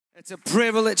It's a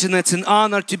privilege and it's an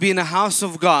honor to be in a house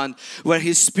of God where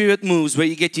His Spirit moves, where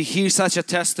you get to hear such a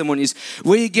testimonies,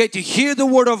 where you get to hear the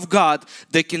Word of God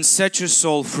that can set your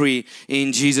soul free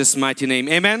in Jesus' mighty name.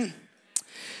 Amen?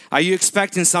 Are you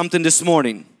expecting something this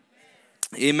morning?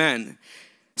 Amen.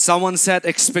 Someone said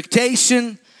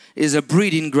expectation is a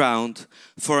breeding ground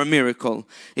for a miracle.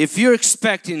 If you're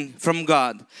expecting from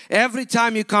God, every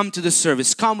time you come to the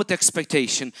service, come with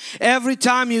expectation. Every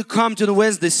time you come to the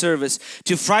Wednesday service,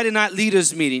 to Friday night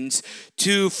leaders meetings,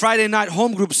 to Friday night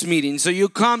home groups meetings, or you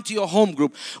come to your home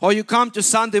group, or you come to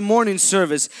Sunday morning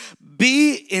service,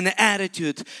 be in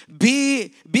attitude,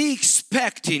 be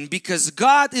expecting, because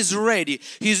God is ready.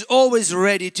 He's always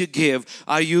ready to give.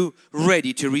 Are you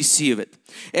ready to receive it?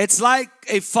 It's like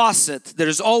a faucet.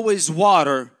 There's always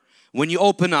water when you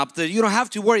open up. You don't have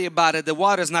to worry about it. The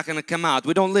water is not going to come out.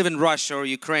 We don't live in Russia or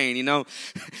Ukraine, you know.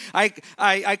 I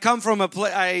come from a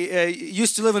place, I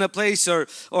used to live in a place or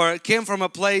came from a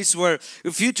place where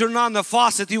if you turn on the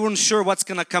faucet, you weren't sure what's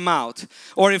going to come out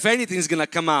or if anything's going to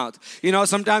come out. You know,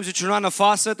 sometimes you turn on a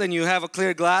faucet and you have a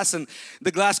clear glass, and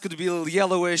the glass could be a little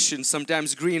yellowish and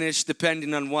sometimes greenish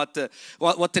depending on what the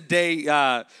day,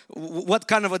 what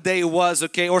kind of a day it was,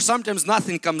 okay? Or sometimes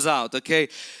nothing comes out, okay?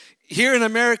 Here in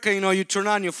America, you know, you turn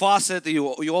on your faucet,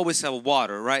 you always have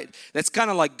water, right? That's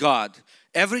kind of like God.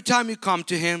 Every time you come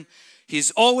to Him,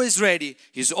 He's always ready.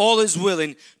 He's always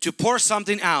willing to pour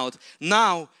something out.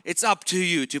 Now, it's up to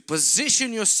you to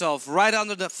position yourself right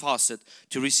under the faucet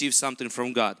to receive something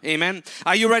from God. Amen?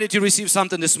 Are you ready to receive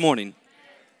something this morning?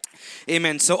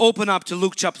 Amen. So open up to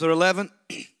Luke chapter 11.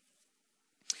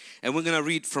 And we're going to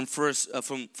read from verse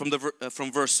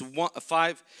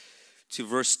 5 to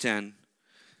verse 10.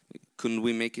 Couldn't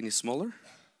we make any smaller?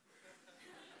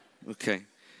 Okay.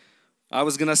 I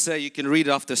was going to say you can read it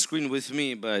off the screen with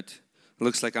me, but it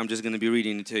looks like I'm just going to be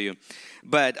reading it to you.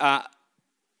 But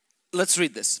let's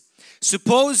read this.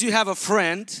 Suppose you have a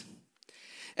friend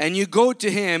and you go to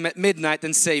him at midnight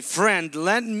and say, "Friend,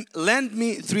 lend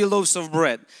me 3 loaves of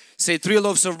bread." Say 3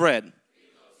 loaves of bread.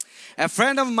 A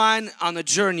friend of mine on a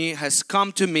journey has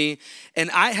come to me, and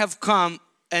I have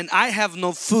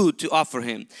no food to offer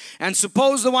him. And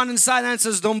suppose the one inside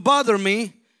answers, "Don't bother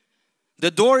me.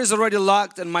 The door is already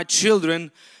locked and my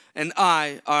children and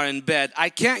I are in bed. I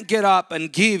can't get up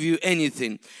and give you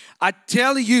anything." I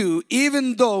tell you,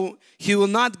 even though he will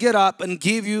not get up and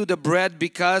give you the bread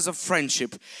because of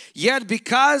friendship, yet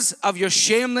because of your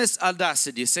shameless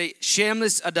audacity, say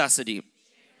shameless audacity,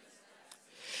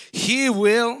 he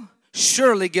will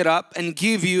surely get up and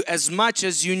give you as much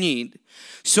as you need.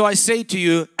 So I say to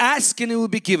you, ask and it will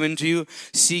be given to you,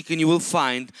 seek and you will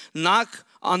find, knock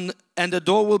on and the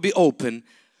door will be open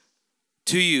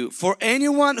to you. For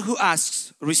anyone who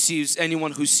asks receives,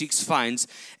 anyone who seeks finds,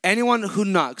 anyone who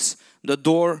knocks, the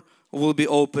door will be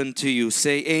open to you.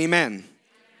 Say amen.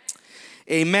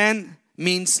 Amen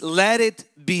means let it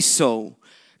be so.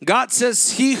 God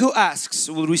says he who asks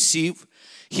will receive,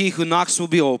 he who knocks will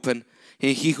be open,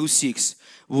 and he who seeks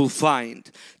will find.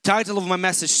 Title of my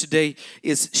message today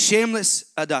is Shameless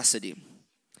Audacity.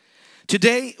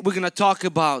 Today we're going to talk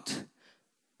about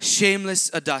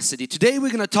shameless audacity. Today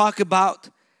we're going to talk about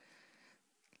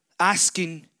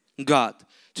asking God.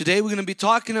 Today we're going to be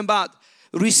talking about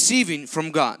receiving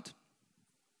from God.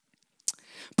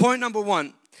 Point number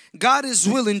 1, God is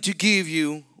willing to give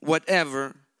you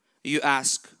whatever you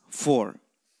ask for.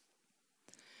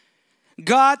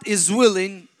 God is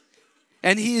willing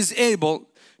and He is able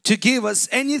to give us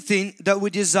anything that we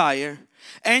desire,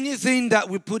 anything that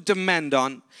we put demand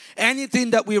on, anything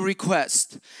that we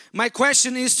request. My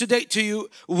question is today to you,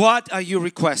 what are you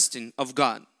requesting of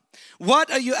God? What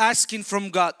are you asking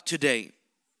from God today?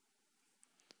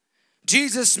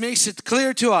 Jesus makes it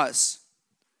clear to us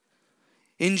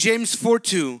in James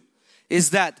 4:2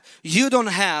 is that you don't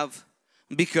have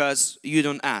because you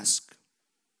don't ask.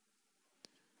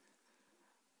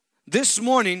 This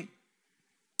morning,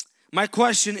 my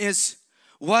question is,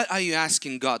 what are you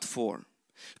asking God for?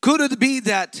 Could it be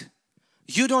that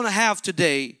you don't have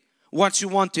today what you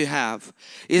want to have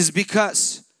is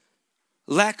because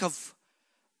lack of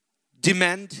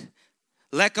demand,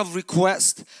 lack of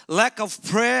request, lack of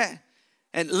prayer,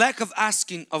 and lack of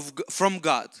asking from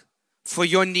God for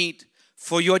your need,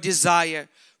 for your desire,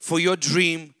 for your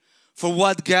dream, for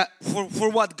what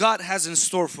God has in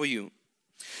store for you.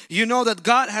 You know that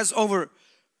God has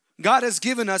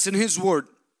given us in His Word,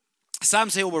 some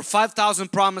say over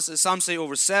 5,000 promises, some say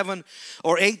over 7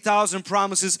 or 8,000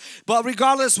 promises. But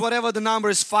regardless, whatever the number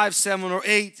is, 5, 7 or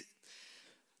 8,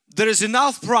 there is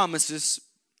enough promises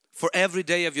for every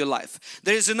day of your life.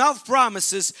 There is enough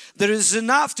promises, there is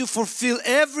enough to fulfill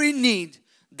every need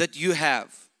that you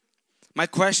have. My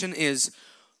question is,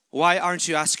 why aren't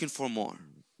you asking for more?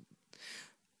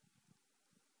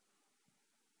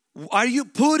 Are you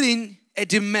putting a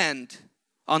demand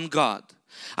on God?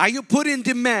 Are you putting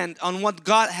demand on what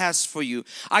God has for you?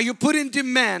 Are you putting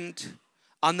demand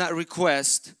on that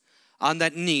request, on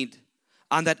that need,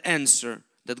 on that answer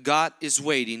that God is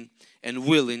waiting and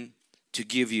willing to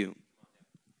give you?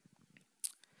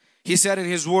 He said in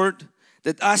His Word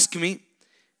that ask me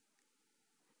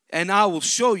and I will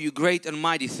show you great and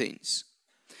mighty things.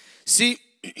 See,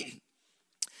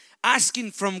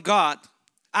 asking from God,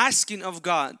 asking of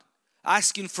God,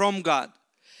 asking from God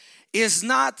is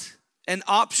not an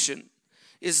option,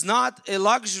 is not a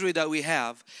luxury that we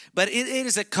have, but it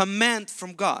is a command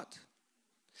from God.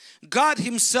 God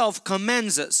Himself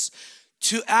commands us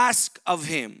to ask of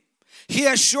Him. He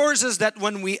assures us that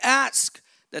when we ask,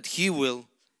 that He will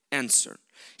answer.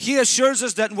 He assures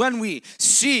us that when we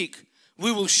seek,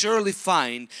 we will surely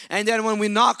find, and then when we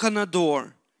knock on the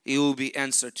door, it will be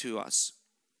answered to us.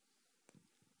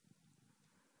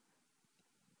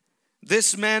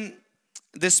 This man,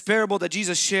 this parable that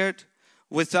Jesus shared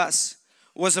with us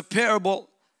was a parable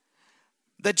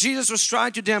that Jesus was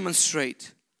trying to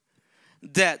demonstrate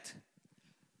that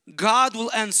God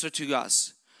will answer to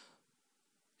us.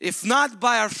 If not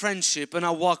by our friendship and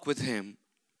our walk with Him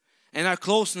and our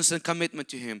closeness and commitment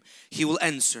to Him, He will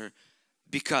answer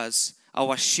because of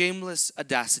our shameless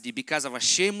audacity, because of our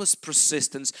shameless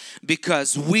persistence,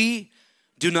 because we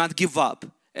do not give up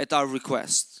at our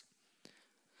request.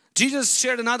 Jesus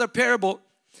shared another parable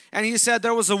and He said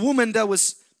there was a woman that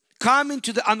was coming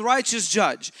to the unrighteous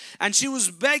judge and she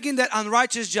was begging that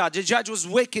unrighteous judge. The judge was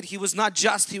wicked, he was not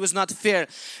just, he was not fair,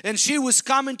 and she was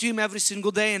coming to him every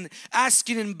single day and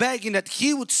asking and begging that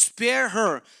he would spare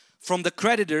her from the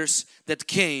creditors that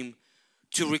came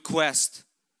to request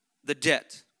the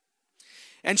debt.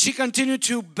 And she continued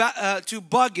to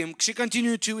bug him. She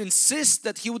continued to insist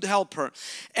that he would help her.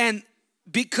 And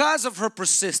because of her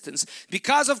persistence,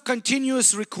 because of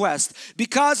continuous request,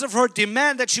 because of her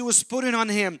demand that she was putting on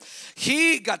him,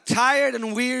 he got tired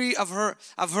and weary of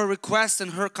her request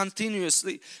and her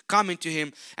continuously coming to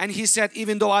him. And he said,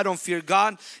 even though I don't fear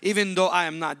God, even though I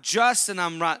am not just and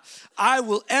I'm right, I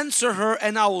will answer her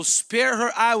and I will spare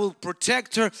her, I will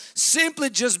protect her, simply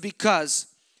just because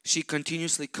she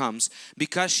continuously comes,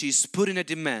 because she's putting a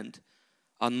demand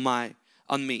on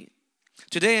me.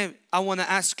 Today I want to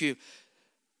ask you,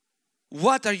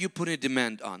 what are you putting a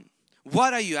demand on?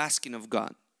 What are you asking of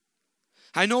God?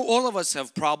 I know all of us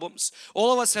have problems.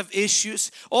 All of us have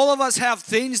issues. All of us have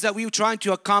things that we're trying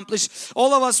to accomplish.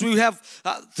 All of us, we have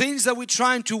things that we're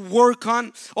trying to work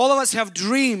on. All of us have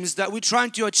dreams that we're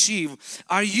trying to achieve.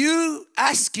 Are you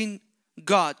asking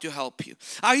God to help you?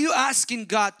 Are you asking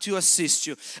God to assist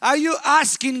you? Are you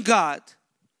asking God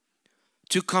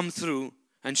to come through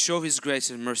and show His grace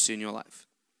and mercy in your life?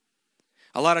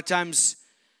 A lot of times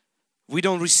we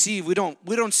don't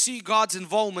see God's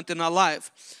involvement in our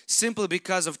life simply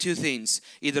because of two things.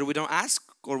 Either we don't ask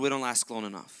or we don't ask long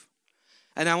enough.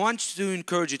 And I want to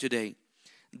encourage you today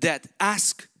that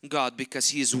ask God because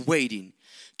He is waiting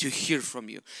to hear from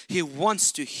you. He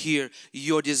wants to hear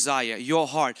your desire, your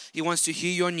heart. He wants to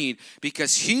hear your need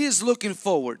because He is looking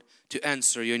forward to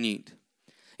answer your need.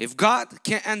 If God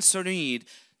can't answer the need,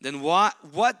 then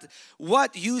what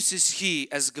use is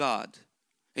He as God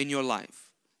in your life?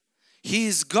 He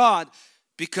is God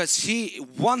because He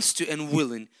wants to and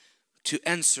willing to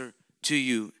answer to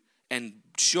you and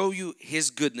show you His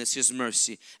goodness, His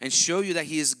mercy, and show you that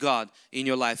He is God in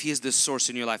your life. He is the source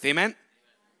in your life. Amen?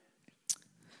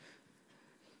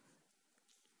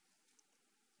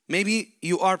 Maybe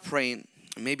you are praying.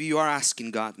 Maybe you are asking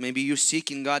God. Maybe you're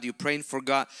seeking God. You're praying for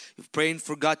God. You're praying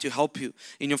for God to help you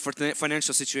in your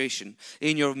financial situation,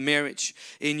 in your marriage,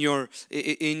 in your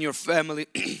family,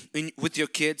 with your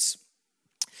kids.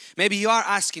 Maybe you are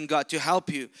asking God to help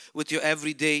you with your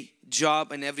everyday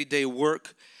job and everyday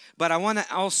work. But I want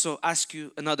to also ask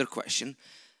you another question.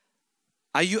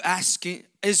 Are you asking,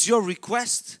 is your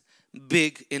request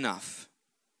big enough?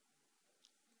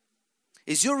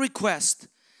 Is your request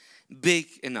big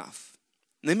enough?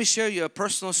 Let me share you a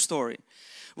personal story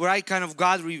where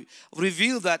God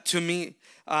revealed that to me,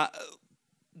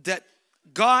 that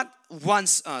God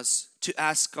wants us to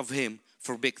ask of Him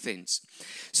for big things.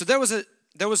 So there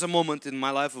was a moment in my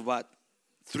life about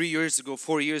 4 years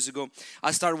ago,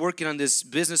 I started working on this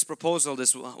business proposal,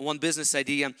 this one business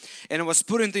idea, and I was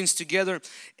putting things together,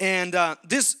 and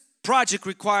this project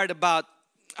required about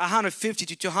 $150,000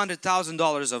 to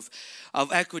 $200,000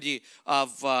 of equity,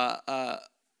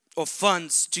 of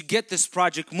funds to get this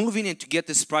project moving and to get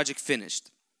this project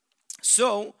finished.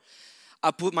 So I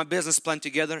put my business plan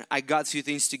together. I got a few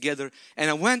things together. And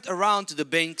I went around to the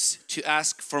banks to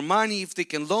ask for money, if they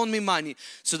can loan me money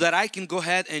so that I can go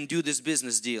ahead and do this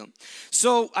business deal.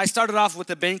 So I started off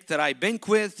with a bank that I bank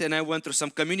with, and I went through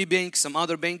some community banks, some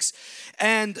other banks.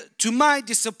 And to my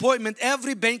disappointment,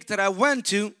 every bank that I went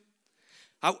to,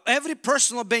 every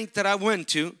personal bank that I went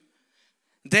to,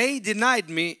 they denied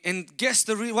me. And guess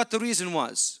what the reason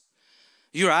was?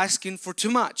 You're asking for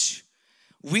too much.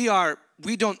 We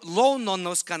don't loan on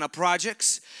those kind of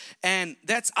projects, and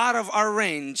that's out of our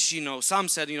range. You know, some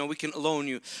said, you know, we can loan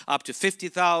you up to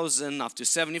 50,000, up to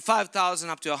 75,000,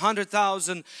 up to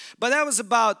 100,000. But that was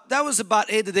about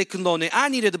it that they could loan me. I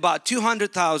needed about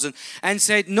 200,000, and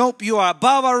said, nope, you are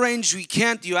above our range. We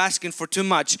can't. You're asking for too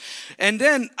much. And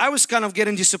then I was kind of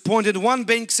getting disappointed. One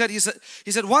bank said, he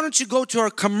said, why don't you go to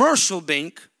our commercial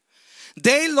bank?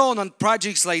 They loan on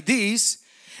projects like these,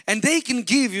 and they can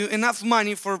give you enough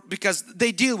money because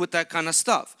they deal with that kind of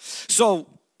stuff. So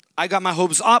I got my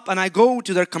hopes up, and I go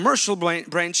to their commercial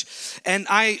branch, and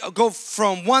I go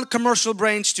from one commercial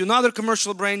branch to another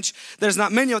commercial branch. There's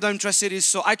not many of them in Tri-Cities,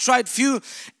 so I tried few,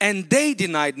 and they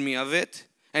denied me of it.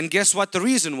 And guess what the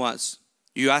reason was?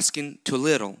 You're asking too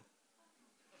little.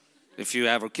 If you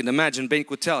ever can imagine,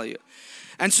 bank would tell you.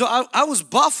 And so I was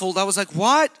baffled. I was like,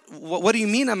 what do you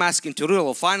mean I'm asking too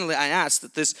little? Finally, I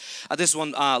asked this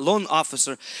one loan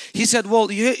officer. He said,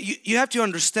 well, you have to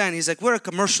understand. He's like, we're a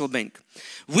commercial bank.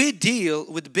 We deal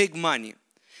with big money.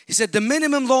 He said, the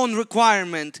minimum loan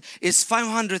requirement is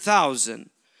 500,000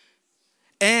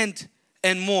 and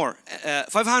more,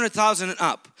 500,000 and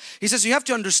up. He says, you have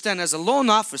to understand, as a loan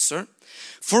officer,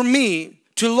 for me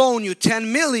to loan you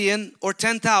 10 million or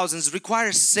 10,000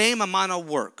 requires same amount of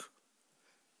work.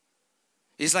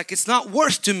 It's like, it's not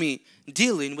worth to me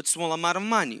dealing with small amount of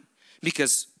money,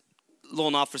 because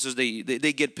loan officers, they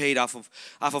get paid off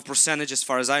of percentage, as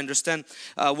far as I understand,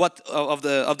 what of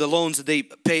the loans that they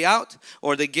pay out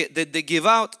or they give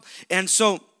out. And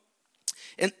so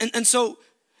so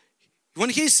when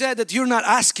he said that you're not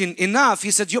asking enough, he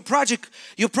said your project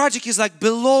is like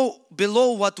below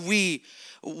what we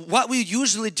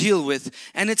usually deal with,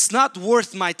 and it's not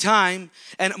worth my time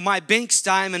and my bank's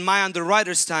time and my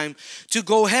underwriter's time to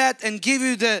go ahead and give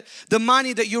you the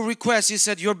money that you request. He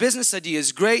said, your business idea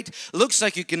is great, looks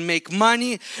like you can make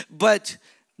money, but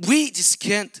we just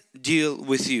can't deal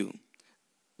with you.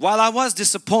 While I was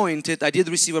disappointed, I did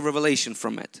receive a revelation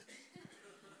from it.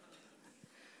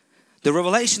 The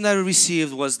revelation that I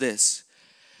received was that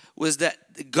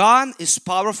God is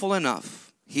powerful enough.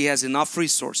 He has enough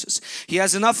resources. He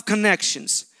has enough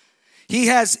connections. He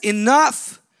has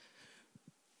enough,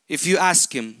 if you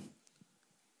ask Him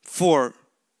for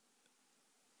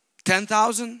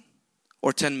 10,000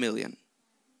 or 10 million.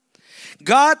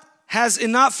 God has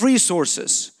enough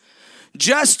resources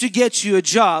just to get you a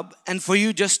job and for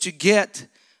you just to get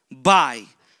by.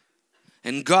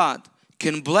 And God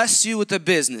can bless you with a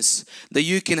business that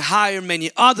you can hire many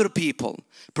other people,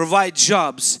 provide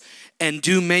jobs, and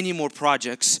do many more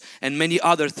projects and many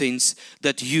other things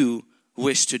that you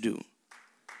wish to do.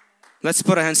 Let's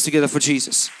put our hands together for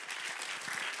Jesus.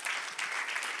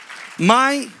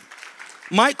 My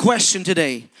question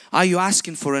today, are you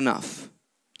asking for enough?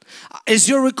 Is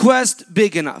your request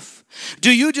big enough?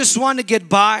 Do you just want to get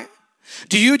by?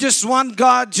 Do you just want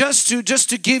God just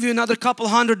to give you another couple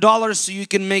 $100 so you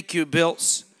can make your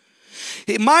bills?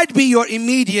 It might be your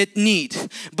immediate need,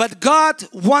 but God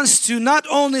wants to not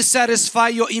only satisfy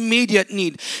your immediate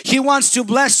need, He wants to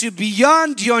bless you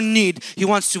beyond your need. He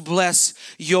wants to bless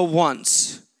your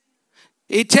wants.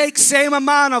 It takes same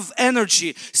amount of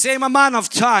energy, same amount of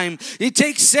time. It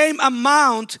takes same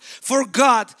amount for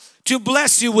God to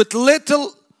bless you with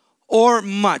little or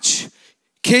much.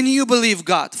 Can you believe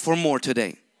God for more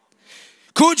today?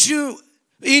 Could you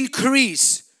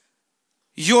increase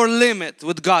your limit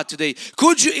with God today?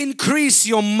 Could you increase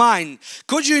your mind?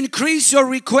 Could you increase your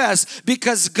request?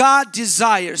 Because God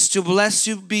desires to bless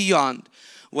you beyond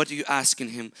what you're asking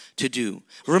Him to do.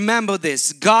 Remember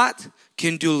this, God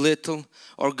can do little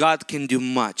or God can do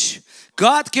much.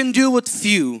 God can do with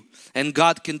few and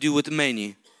God can do with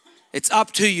many. It's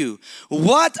up to you.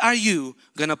 What are you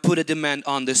gonna put a demand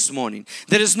on this morning?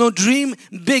 There is no dream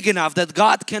big enough that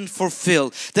God can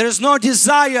fulfill. There is no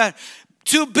desire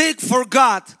too big for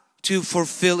God to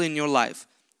fulfill in your life.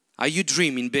 Are you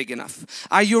dreaming big enough?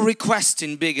 Are you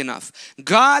requesting big enough?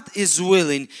 God is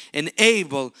willing and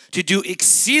able to do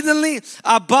exceedingly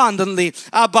abundantly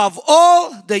above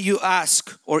all that you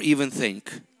ask or even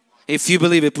think. If you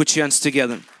believe it, put your hands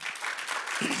together.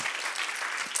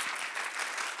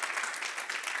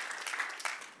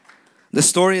 The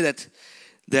story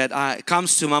that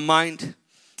comes to my mind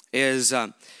is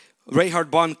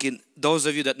Reinhard Bonnke. Those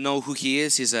of you that know who he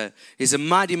is, he's a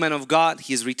mighty man of God.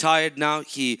 He's retired now.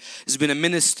 He has been a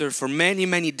minister for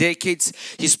many decades.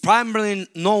 He's primarily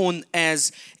known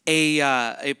as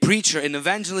a preacher, an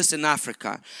evangelist in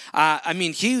Africa. I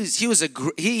mean, he is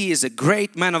a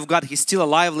great man of God. He's still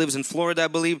alive, lives in Florida, I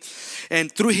believe.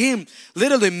 And through him,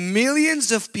 literally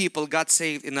millions of people got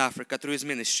saved in Africa through his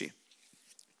ministry.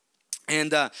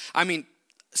 And I mean,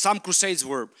 some crusades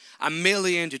were 1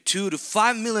 million to 2 to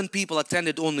 5 million people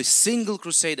attended only single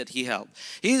crusade that he held.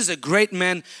 He is a great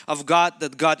man of God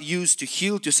that God used to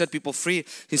heal, to set people free,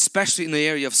 especially in the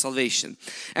area of salvation.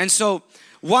 And so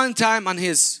one time on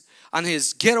his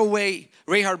getaway,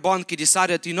 Reinhard Bonnke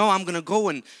decided, you know, I'm going to go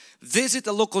and visit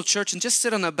a local church and just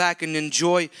sit on the back and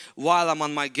enjoy while I'm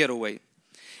on my getaway.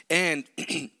 And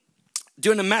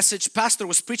during the message, pastor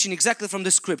was preaching exactly from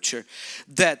the scripture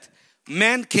that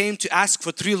man came to ask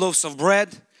for 3 loaves of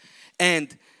bread,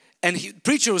 and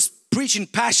preacher was preaching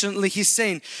passionately. He's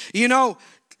saying, you know,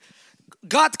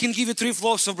 God can give you 3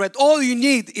 loaves of bread. All you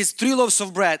need is 3 loaves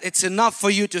of bread. It's enough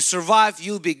for you to survive.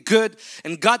 You'll be good,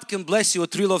 and God can bless you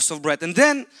with 3 loaves of bread. And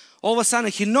then all of a sudden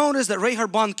he noticed that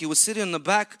Reinhard Bonnke was sitting in the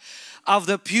back of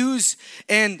the pews,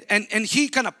 and he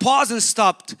kind of paused and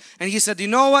stopped, and he said, you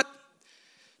know what,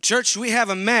 church, we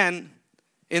have a man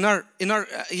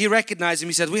he recognized him.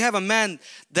 He said, we have a man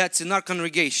that's in our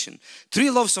congregation. 3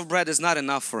 loaves of bread is not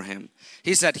enough for him.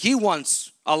 He said he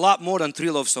wants a lot more than 3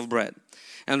 loaves of bread.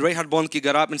 And Reinhard Bonnke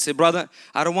got up and said, brother,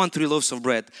 I don't want 3 loaves of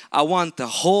bread. I want the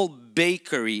whole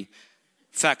bakery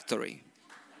factory.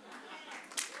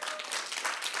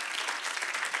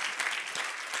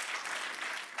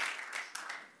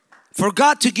 For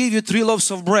God to give you 3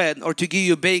 loaves of bread or to give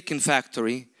you a baking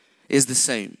factory is the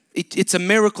same. It's a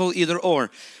miracle either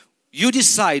or. You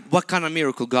decide what kind of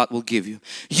miracle God will give you.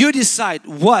 You decide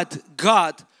what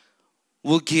God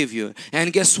will give you.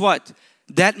 And guess what?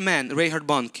 That man, Reinhard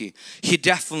Bonnke, he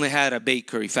definitely had a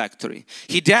bakery factory.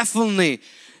 He definitely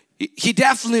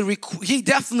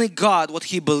got what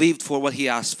he believed for, what he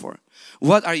asked for.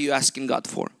 What are you asking God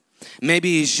for?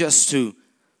 Maybe it's just to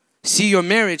see your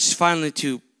marriage finally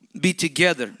to be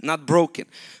together, not broken.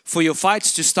 For your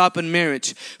fights to stop in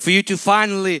marriage. For you to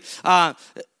finally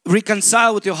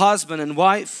reconcile with your husband and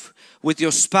wife, with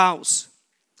your spouse.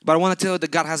 But I want to tell you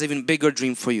that God has an even bigger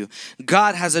dream for you.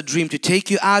 God has a dream to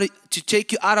take you out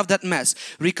of that mess,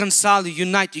 reconcile you,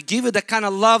 unite you, give you the kind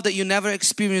of love that you never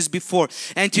experienced before,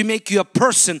 and to make you a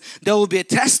person that will be a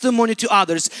testimony to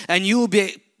others, and you will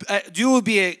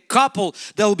be a couple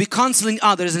that will be counseling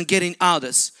others and getting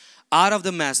others out of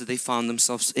the mess that they found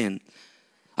themselves in.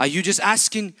 Are you just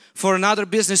asking for another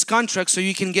business contract so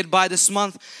you can get by this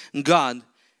month? God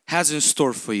has in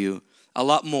store for you a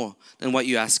lot more than what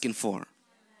you're asking for.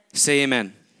 Say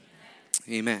amen.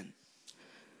 Amen.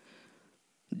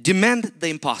 Demand the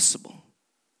impossible.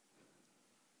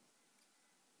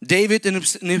 David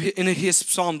in his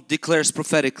psalm declares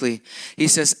prophetically, he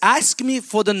says, ask me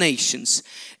for the nations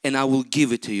and I will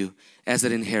give it to you as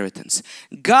an inheritance.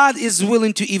 God is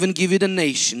willing to even give you the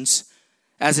nations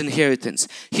as inheritance.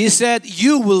 He said,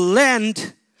 you will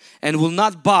lend and will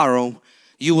not borrow.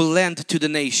 You will lend to the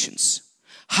nations.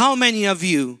 How many of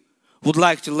you would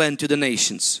like to lend to the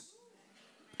nations?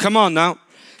 Come on now.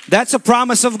 That's a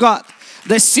promise of God.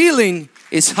 The ceiling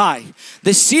is high.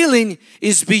 The ceiling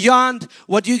is beyond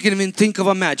what you can even think of,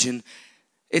 imagine.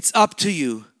 It's up to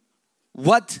you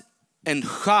what and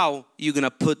how you're going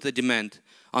to put the demand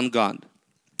on God.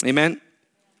 Amen.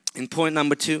 And point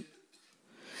number 2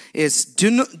 is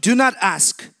do not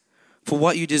ask for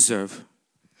what you deserve.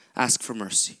 Ask for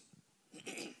mercy.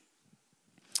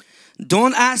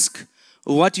 Don't ask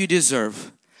what you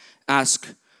deserve.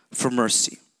 Ask for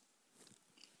mercy.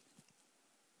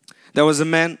 There was a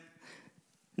man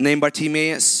named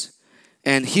Bartimaeus,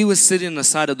 and he was sitting on the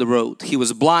side of the road. He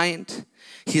was blind.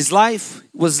 His life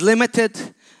was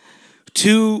limited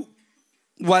to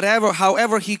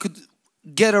however he could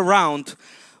get around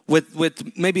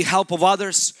with maybe help of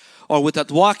others or with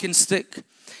that walking stick.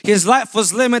 His life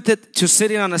was limited to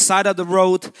sitting on the side of the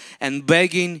road and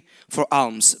begging for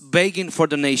alms, begging for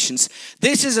donations.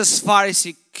 This is as far as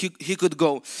he could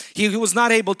go. He was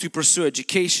not able to pursue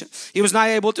education. He was not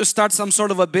able to start some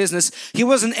sort of a business. He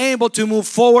wasn't able to move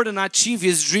forward and achieve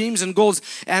his dreams and goals.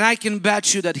 And I can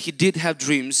bet you that he did have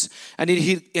dreams and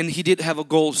he did have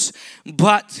goals.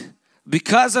 But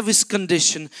because of his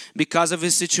condition, because of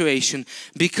his situation,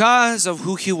 because of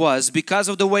who he was, because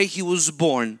of the way he was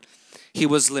born, he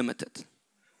was limited.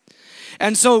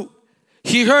 And so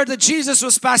he heard that Jesus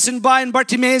was passing by, and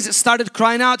Bartimaeus started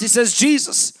crying out. He says,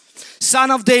 Jesus, Son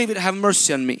of David, have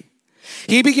mercy on me.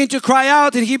 He began to cry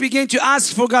out and he began to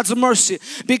ask for God's mercy,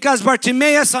 because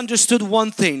Bartimaeus understood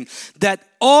one thing, that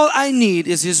all I need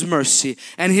is His mercy,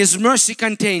 and His mercy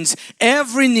contains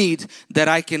every need that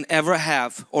I can ever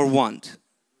have or want.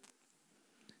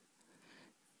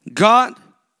 God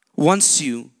wants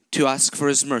you to ask for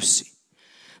His mercy.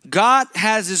 God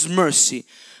has His mercy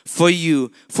for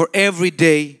you for every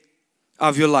day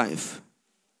of your life.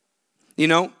 You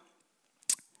know,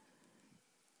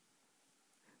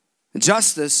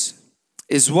 justice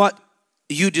is what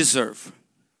you deserve.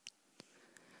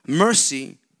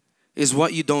 Mercy is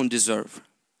what you don't deserve.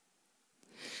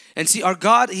 And see, our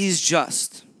God, He is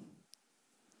just,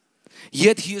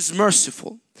 yet He is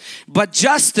merciful. But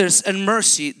justice and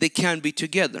mercy, they can't be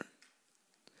together.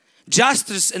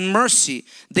 Justice and mercy,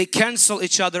 they cancel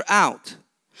each other out.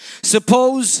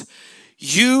 Suppose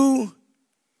you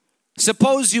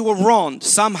were wronged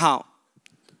somehow,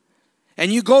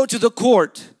 and you go to the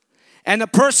court, and the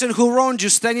person who wronged you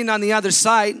standing on the other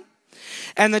side,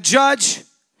 and the judge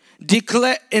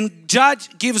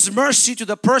gives mercy to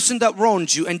the person that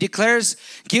wronged you and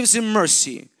gives him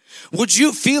mercy. Would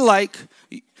you feel like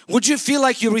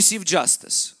you received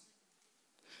justice?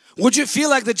 Would you feel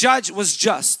like the judge was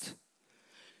just?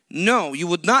 No, you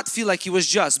would not feel like he was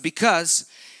just, because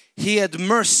he had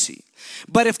mercy.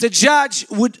 But if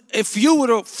if you would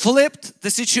have flipped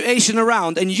the situation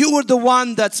around and you were the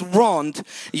one that's wronged,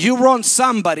 you wronged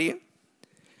somebody,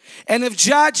 and if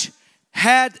judge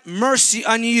had mercy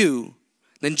on you,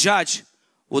 then judge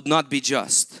would not be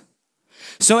just.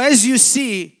 So as you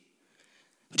see,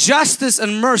 justice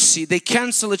and mercy, they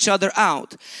cancel each other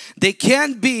out. They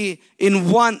can't be in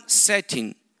one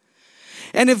setting.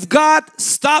 And if God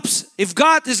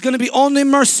is going to be only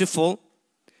merciful,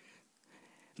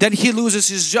 then He loses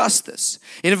His justice.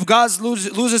 And if God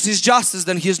loses His justice,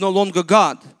 then He is no longer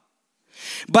God.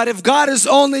 But if God is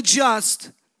only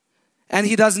just and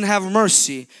He doesn't have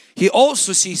mercy, He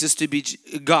also ceases to be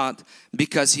God,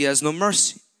 because He has no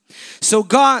mercy. So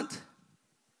God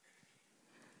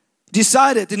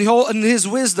decided in His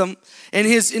wisdom and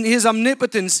in His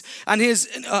omnipotence and His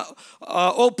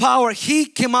all power, He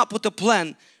came up with a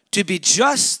plan to be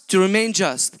just, to remain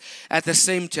just, at the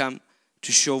same time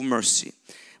to show mercy.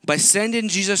 By sending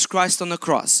Jesus Christ on the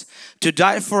cross to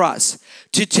die for us,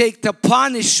 to take the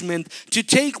punishment, to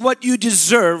take what you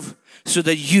deserve, so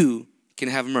that you can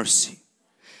have mercy.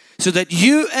 So that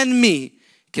you and me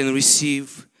can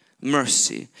receive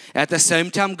mercy. At the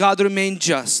same time, God remained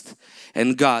just,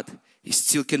 and God, He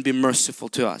still can be merciful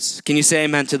to us. Can you say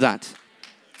amen to that?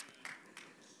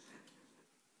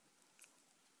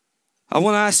 I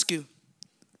want to ask you,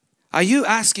 are you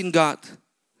asking God?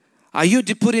 Are you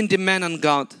putting demand on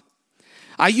God?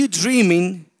 Are you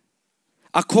dreaming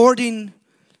according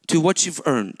to what you've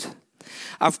earned?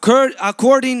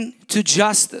 According to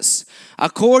justice,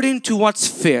 according to what's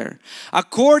fair,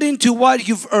 according to what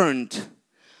you've earned,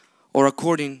 or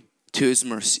according to His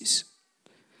mercies?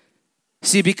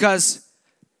 See, because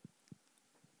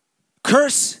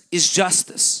curse is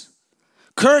justice.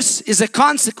 Curse is the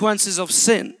consequences of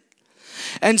sin.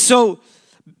 And so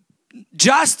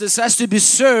justice has to be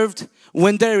served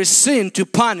when there is sin, to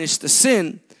punish the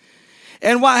sin.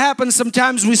 And what happens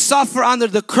sometimes, we suffer under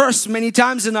the curse many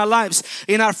times in our lives,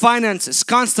 in our finances,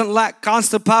 constant lack,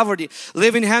 constant poverty,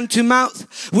 living hand to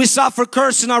mouth. We suffer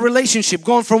curse in our relationship,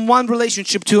 going from one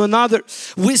relationship to another.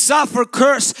 We suffer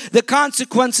curse, the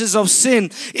consequences of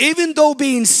sin. Even though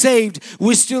being saved,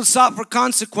 we still suffer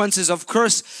consequences of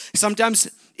curse sometimes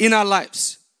in our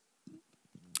lives.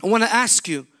 I want to ask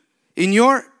you, in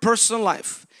your personal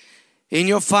life, in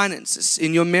your finances,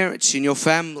 in your marriage, in your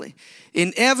family,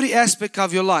 in every aspect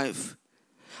of your life,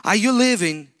 are you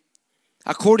living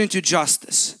according to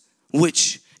justice,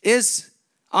 which is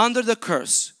under the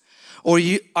curse, or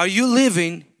are you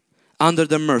living under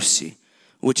the mercy,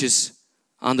 which is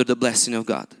under the blessing of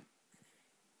God?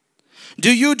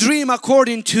 Do you dream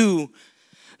according to,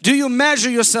 do you measure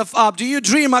yourself up? Do you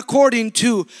dream according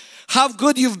to how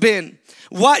good you've been,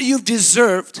 what you've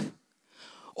deserved?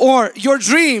 Or your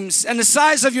dreams and the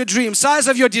size of your dreams, size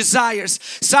of your desires,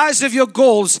 size of your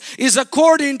goals is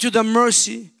according to the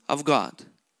mercy of God?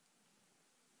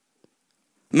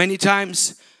 Many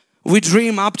times we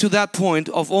dream up to that point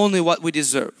of only what we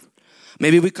deserve.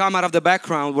 Maybe we come out of the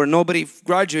background where nobody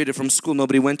graduated from school,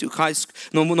 nobody went to high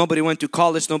school, nobody went to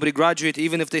college, nobody graduated.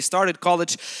 Even if they started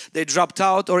college, they dropped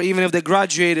out, or even if they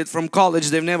graduated from college,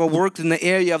 they've never worked in the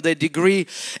area of their degree.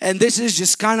 And this is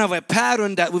just kind of a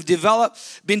pattern that we've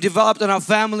been developed in our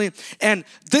family. And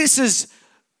this is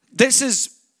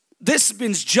This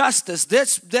means justice.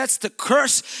 That's the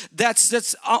curse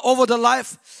that's over the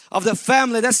life of the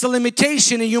family. That's the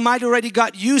limitation, and you might already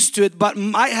got used to it, but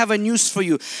I have a news for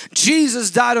you. Jesus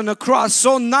died on the cross,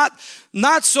 so not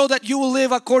so that you will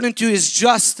live according to His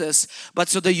justice, but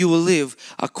so that you will live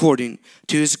according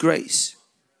to His grace.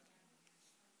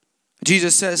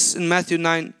 Jesus says in Matthew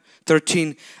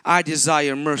 9:13, I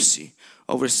desire mercy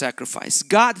over sacrifice.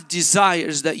 God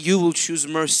desires that you will choose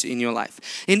mercy in your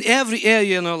life, in every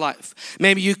area in your life.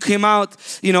 Maybe you came out,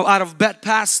 out of bad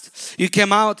past. You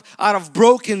came out of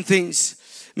broken things.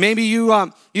 Maybe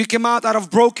you came out of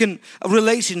broken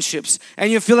relationships, and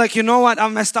you feel like, you know what,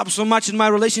 I've messed up so much in my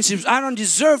relationships. I don't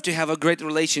deserve to have a great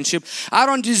relationship. I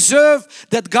don't deserve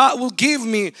that God will give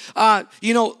me,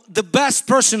 the best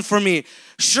person for me.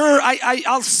 Sure,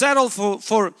 I'll settle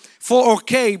for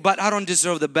okay, but I don't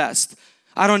deserve the best.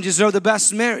 I don't deserve the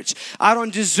best marriage. I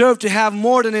don't deserve to have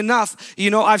more than enough.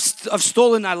 I've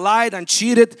stolen, I lied, and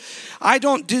cheated. I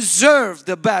don't deserve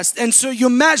the best. And so you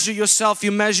measure yourself,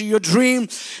 you measure your dream,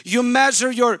 you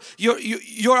measure your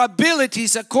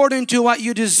abilities according to what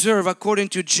you deserve, according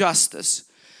to justice.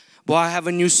 Well, I have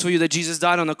a news for you, that Jesus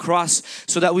died on the cross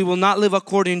so that we will not live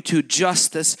according to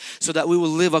justice, so that we will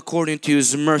live according to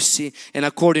His mercy and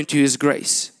according to His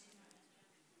grace.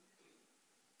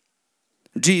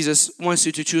 Jesus wants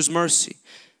you to choose mercy.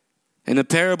 In the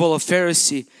parable of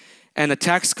Pharisee and a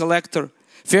tax collector,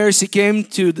 Pharisee came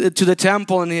to the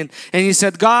temple and he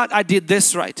said, God, I did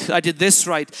this right. I did this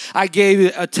right. I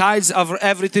gave a tithes of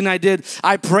everything I did.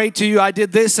 I prayed to you. I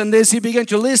did this and this. He began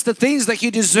to list the things that he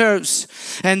deserves.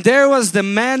 And there was the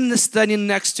man standing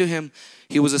next to him.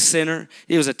 He was a sinner.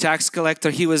 He was a tax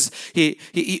collector.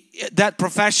 That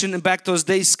profession back those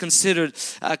days considered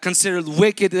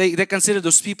wicked. They considered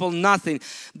those people nothing.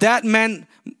 That man,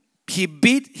 he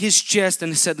beat his chest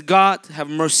and he said, God, have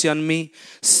mercy on me,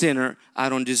 sinner. I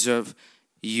don't deserve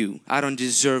you. I don't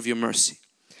deserve your mercy.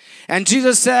 And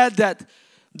Jesus said that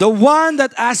the one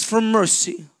that asked for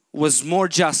mercy was more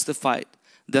justified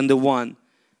than the one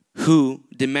who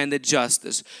demanded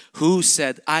justice, who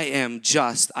said, I am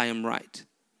just, I am right.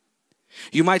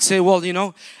 You might say, well,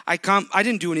 I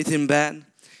didn't do anything bad.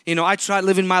 I tried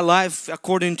living my life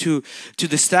according to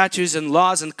the statutes and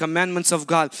laws and commandments of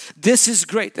God. This is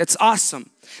great. That's awesome.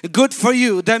 Good for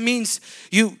you. That means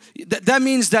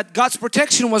that God's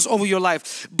protection was over your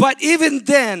life. But even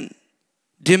then,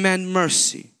 demand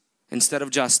mercy instead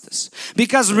of justice.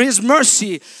 Because His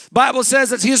mercy, Bible says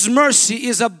that His mercy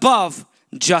is above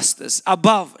justice,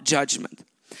 above judgment.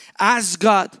 Ask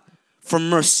God for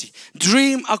mercy.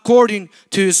 Dream according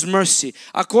to His mercy,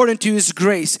 according to His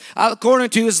grace, according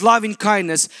to His loving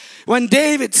kindness. When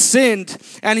David sinned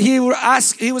and he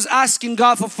was asking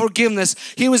God for forgiveness,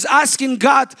 he was asking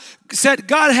God, said,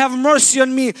 God, have mercy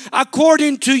on me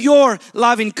according to your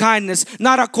loving kindness,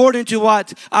 not according to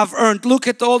what I've earned. Look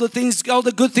at all the things, all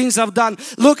the good things I've done.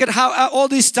 Look at how all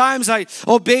these times I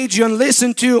obeyed you and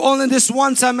listened to you. Only this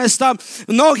once I messed up.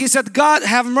 No, he said, God,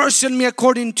 have mercy on me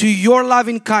according to your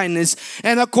loving kindness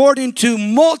and according to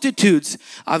multitudes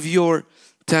of your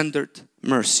tender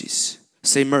mercies.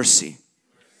 Say mercy.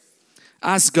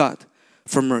 Ask God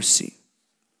for mercy.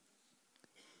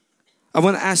 I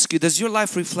want to ask you, does your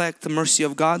life reflect the mercy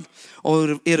of God,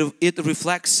 or it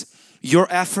reflects your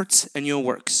efforts and your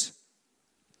works?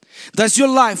 Does your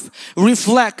life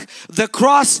reflect the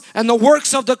cross and the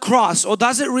works of the cross, or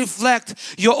does it reflect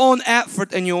your own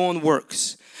effort and your own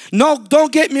works? No,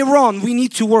 don't get me wrong. We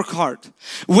need to work hard.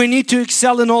 We need to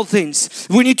excel in all things.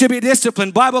 We need to be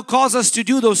disciplined. Bible calls us to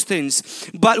do those things.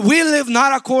 But we live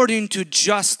not according to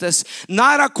justice,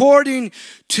 not according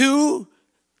to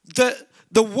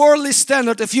the worldly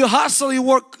standard. If you hustle, you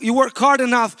work hard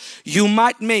enough, you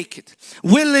might make it.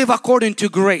 We live according to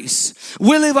grace.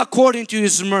 We live according to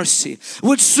His mercy,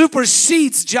 which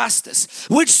supersedes justice,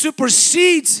 which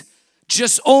supersedes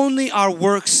just only our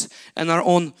works and our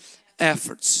own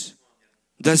efforts.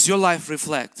 Does your life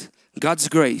reflect God's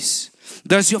grace?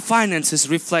 Does your finances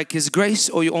reflect His grace,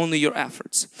 or only your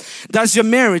efforts? Does your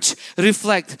marriage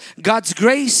reflect God's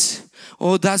grace,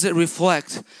 or does it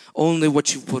reflect only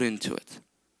what you put into it?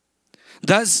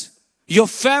 Does your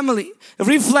family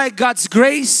reflect God's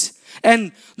grace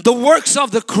and the works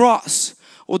of the cross,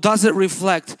 or does it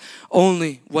reflect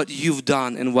only what you've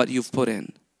done and what you've put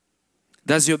in?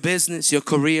 Does your business, your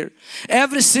career,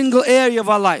 every single area of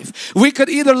our life, we could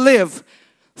either live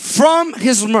from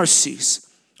His mercies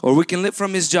or we can live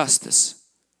from His justice.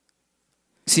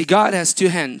 See, God has two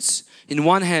hands. In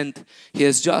one hand, He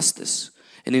has justice,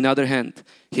 and in the other hand,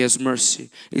 He has mercy.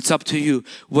 It's up to you.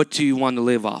 What do you want to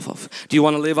live off of? Do you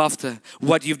want to live off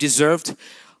what you've deserved?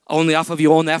 only off of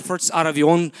your own efforts, out of your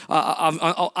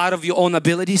own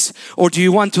abilities? Or do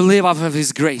you want to live out of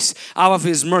His grace, out of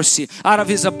His mercy, out of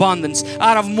His abundance,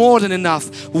 out of more than enough?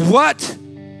 What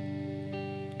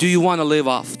do you want to live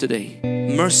off today?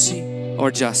 Mercy or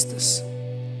justice?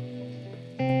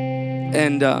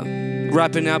 And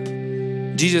wrapping up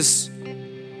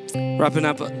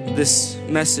this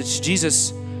message,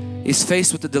 Jesus is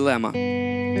faced with a dilemma.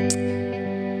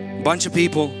 Bunch of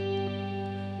people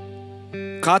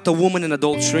caught a woman in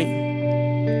adultery.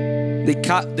 They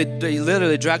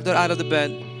literally dragged her out of the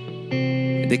bed.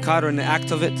 They caught her in the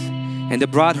act of it, and they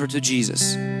brought her to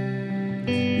Jesus.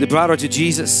 They brought her to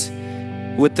Jesus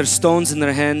with their stones in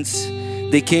their hands.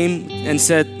 They came and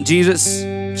said, Jesus,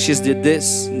 she's did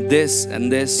this, this,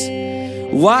 and this.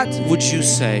 What would you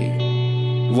say?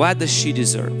 What does she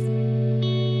deserve?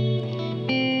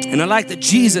 And I like that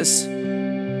Jesus,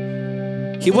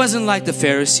 He wasn't like the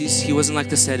Pharisees. He wasn't like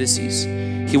the Sadducees.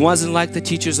 He wasn't like the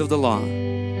teachers of the law.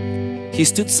 He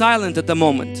stood silent at the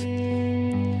moment.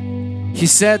 He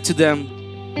said to them,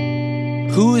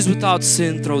 who is without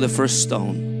sin, throw the first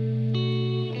stone.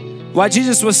 What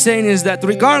Jesus was saying is that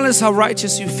regardless how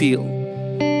righteous you feel,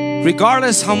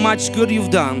 regardless how much good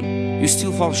you've done, you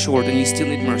still fall short and you still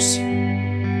need mercy.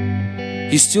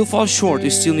 You still fall short, you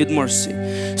still need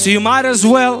mercy. So you might as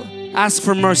well ask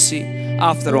for mercy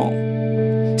after all.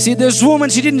 See, this woman,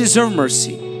 she didn't deserve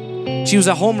mercy. She was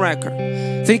a home wrecker.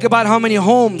 Think about how many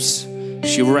homes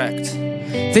she wrecked.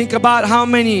 Think about how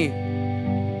many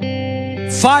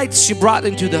fights she brought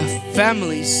into the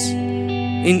families,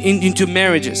 into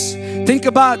marriages. Think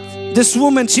about this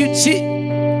woman,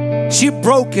 she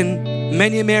broken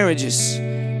many marriages.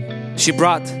 She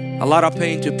brought a lot of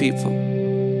pain to people.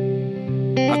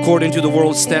 According to the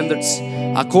world standards,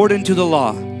 according to the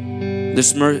law,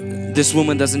 this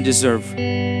woman doesn't deserve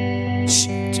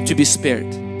to be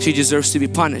spared. She deserves to be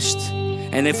punished.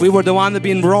 And if we were the one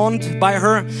being wronged by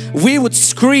her, we would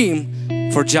scream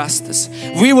for justice.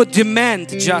 We would demand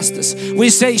justice. We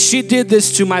say, she did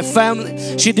this to my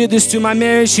family, she did this to my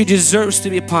marriage, she deserves to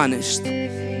be punished.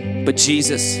 But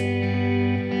Jesus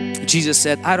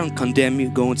said, I don't condemn you,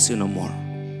 go and sin no more.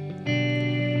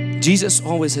 Jesus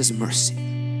always has mercy.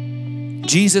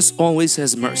 Jesus always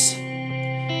has mercy.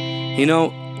 You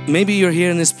know, maybe you're here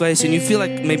in this place and you feel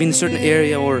like maybe in a certain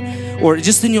area or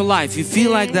just in your life, you feel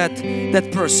like that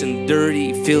person,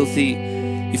 dirty, filthy.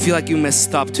 You feel like you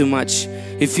messed up too much.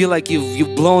 You feel like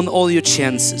you've blown all your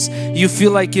chances. You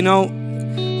feel like, you know,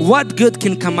 what good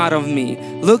can come out of me?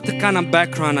 Look the kind of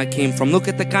background I came from. Look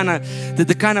at the kind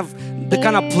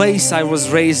of place I was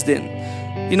raised in.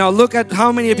 You know, look at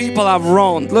how many people I've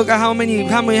wronged. Look at how many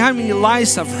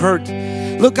lies I've hurt.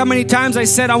 Look how many times I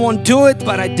said I won't do it,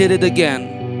 but I did it again.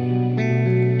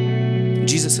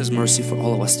 Jesus has mercy for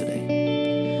all of us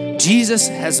today. Jesus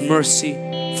has mercy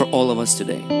for all of us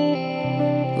today.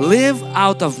 Live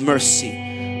out of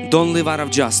mercy. Don't live out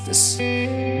of justice.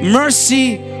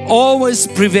 Mercy always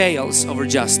prevails over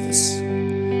justice.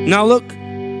 Now look,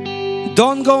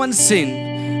 don't go and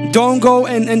sin. Don't go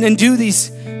and do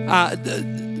these.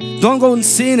 Don't go and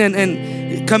sin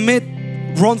and commit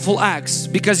wrongful acts,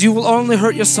 because you will only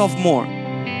hurt yourself more.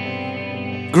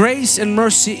 Grace and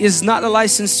mercy is not a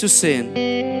license to sin,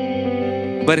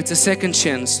 but it's a second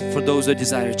chance for those that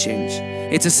desire change.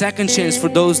 It's a second chance for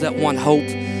those that want hope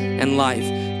and life,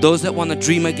 those that want to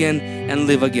dream again and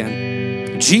live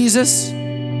again. Jesus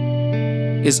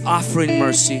is offering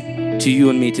mercy to you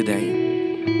and me today.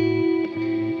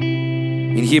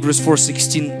 In Hebrews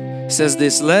 4:16 says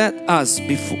this, let us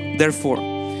therefore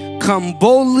come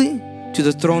boldly to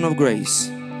the throne of grace,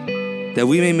 that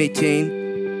we may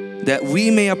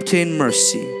obtain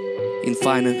mercy and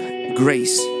find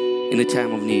grace in the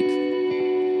time of need.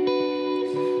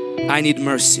 I need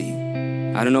mercy.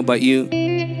 I don't know about you.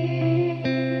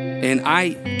 And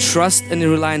I trust and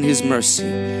rely on His mercy.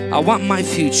 I want my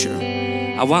future.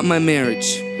 I want my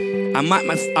marriage.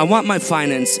 I want my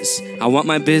finances. I want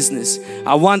my business.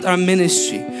 I want our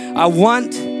ministry. I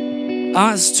want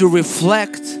us to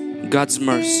reflect God's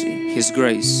mercy, His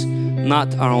grace,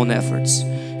 not our own efforts.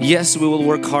 Yes, we will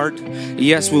work hard.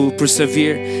 Yes, we will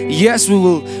persevere. Yes, we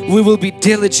will be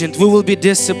diligent. We will be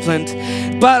disciplined.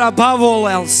 But above all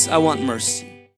else, I want mercy.